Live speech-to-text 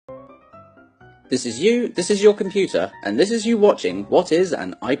This is you, this is your computer, and this is you watching what is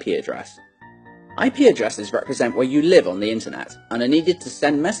an IP address. IP addresses represent where you live on the internet, and are needed to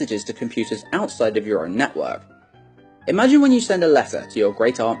send messages to computers outside of your own network. Imagine when you send a letter to your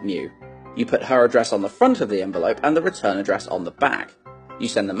great aunt Mew. You put her address on the front of the envelope and the return address on the back. You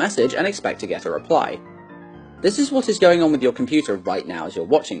send the message and expect to get a reply. This is what is going on with your computer right now as you're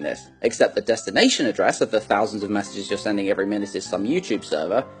watching this, except the destination address of the thousands of messages you're sending every minute is some YouTube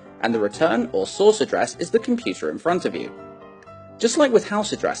server, and the return or source address is the computer in front of you. Just like with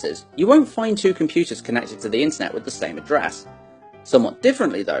house addresses, you won't find two computers connected to the internet with the same address. Somewhat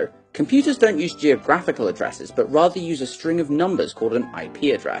differently though, computers don't use geographical addresses but rather use a string of numbers called an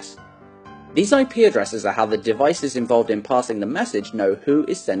IP address. These IP addresses are how the devices involved in passing the message know who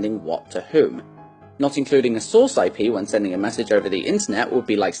is sending what to whom. Not including a source IP when sending a message over the internet would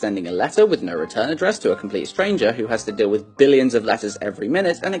be like sending a letter with no return address to a complete stranger who has to deal with billions of letters every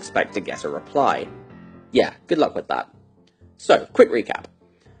minute and expect to get a reply. Yeah, good luck with that. So, quick recap.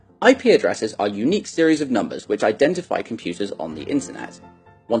 IP addresses are a unique series of numbers which identify computers on the internet.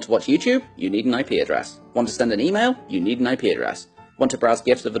 Want to watch YouTube? You need an IP address. Want to send an email? You need an IP address. Want to browse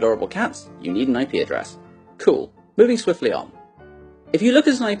GIFs of adorable cats? You need an IP address. Cool. Moving swiftly on. If you look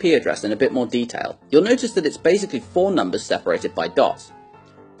at an IP address in a bit more detail, you'll notice that it's basically 4 numbers separated by dots.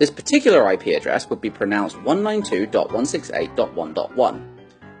 This particular IP address would be pronounced 192.168.1.1.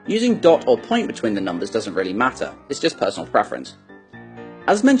 Using dot or point between the numbers doesn't really matter, it's just personal preference.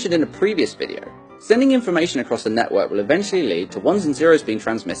 As mentioned in a previous video, sending information across the network will eventually lead to ones and zeros being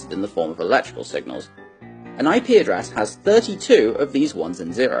transmitted in the form of electrical signals. An IP address has 32 of these ones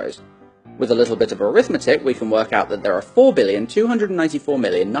and zeros. With a little bit of arithmetic, we can work out that there are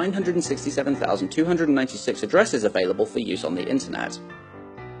 4,294,967,296 addresses available for use on the internet.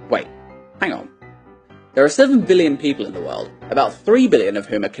 Wait, hang on. There are 7 billion people in the world, about 3 billion of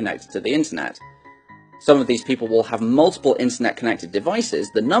whom are connected to the internet. Some of these people will have multiple internet-connected devices,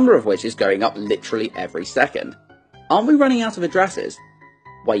 the number of which is going up literally every second. Aren't we running out of addresses?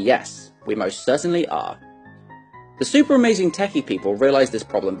 Why yes, we most certainly are. The super amazing techie people realised this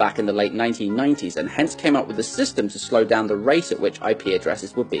problem back in the late 1990s and hence came up with a system to slow down the rate at which IP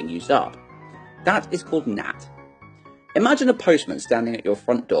addresses were being used up. That is called NAT. Imagine a postman standing at your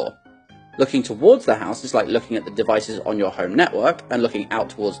front door. Looking towards the house is like looking at the devices on your home network, and looking out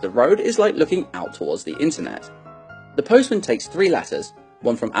towards the road is like looking out towards the internet. The postman takes 3 letters,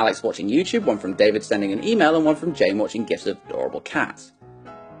 one from Alex watching YouTube, one from David sending an email, and one from Jane watching GIFs of adorable cats.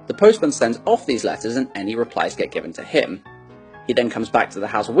 The postman sends off these letters and any replies get given to him. He then comes back to the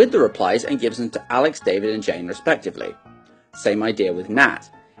house with the replies and gives them to Alex, David and Jane respectively. Same idea with NAT.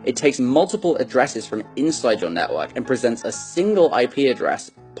 It takes multiple addresses from inside your network and presents a single IP address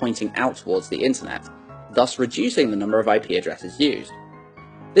pointing out towards the internet, thus reducing the number of IP addresses used.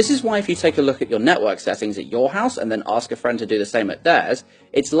 This is why if you take a look at your network settings at your house and then ask a friend to do the same at theirs,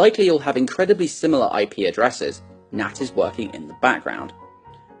 it's likely you'll have incredibly similar IP addresses. NAT is working in the background.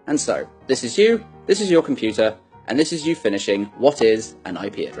 And so, this is you, this is your computer, and this is you finishing what is an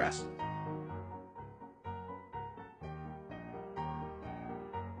IP address.